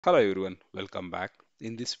Hello everyone, welcome back.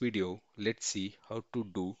 In this video, let's see how to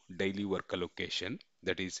do daily work allocation,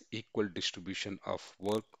 that is equal distribution of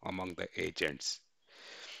work among the agents.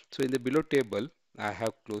 So in the below table, I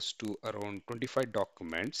have close to around 25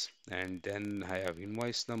 documents and then I have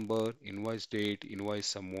invoice number, invoice date,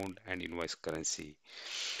 invoice amount and invoice currency.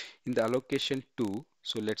 In the allocation 2,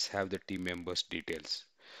 so let's have the team members details.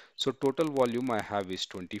 So total volume I have is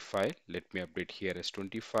 25. Let me update here as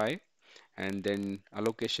 25 and then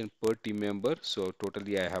allocation per team member. So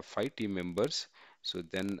totally I have 5 team members. So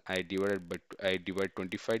then I divide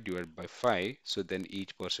 25 divided by 5. So then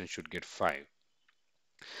each person should get 5.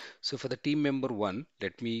 So for the team member 1,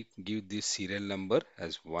 let me give this serial number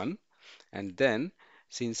as 1. And then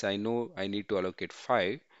since I know I need to allocate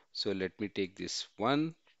 5, so let me take this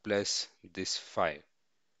 1 plus this 5.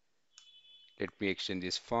 Let me extend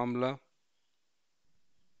this formula.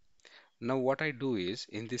 Now what I do is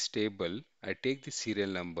in this table, I take the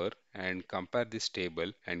serial number and compare this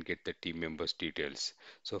table and get the team members details.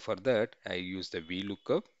 So for that, I use the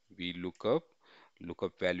VLOOKUP. VLOOKUP,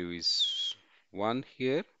 lookup value is 1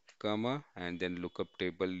 here, comma, and then lookup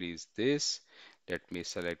table is this. Let me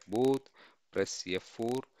select both, press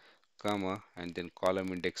F4, comma, and then column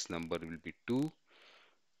index number will be 2,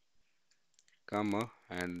 comma,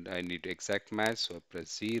 and I need exact match, so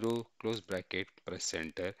press 0, close bracket, press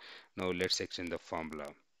enter. Now let's extend the formula.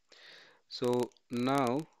 So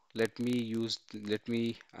now let me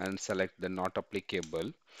unselect the not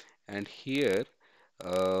applicable, and here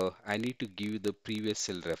I need to give you the previous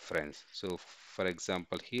cell reference. So for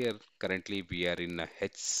example, here currently we are in a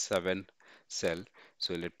H7 cell.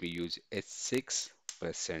 So let me use H6,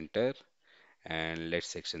 press enter, and let's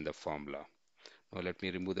section the formula. Now let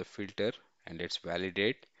me remove the filter and let's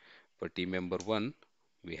validate. For team member 1,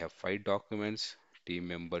 we have 5 documents. Team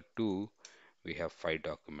member 2, we have 5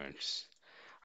 documents.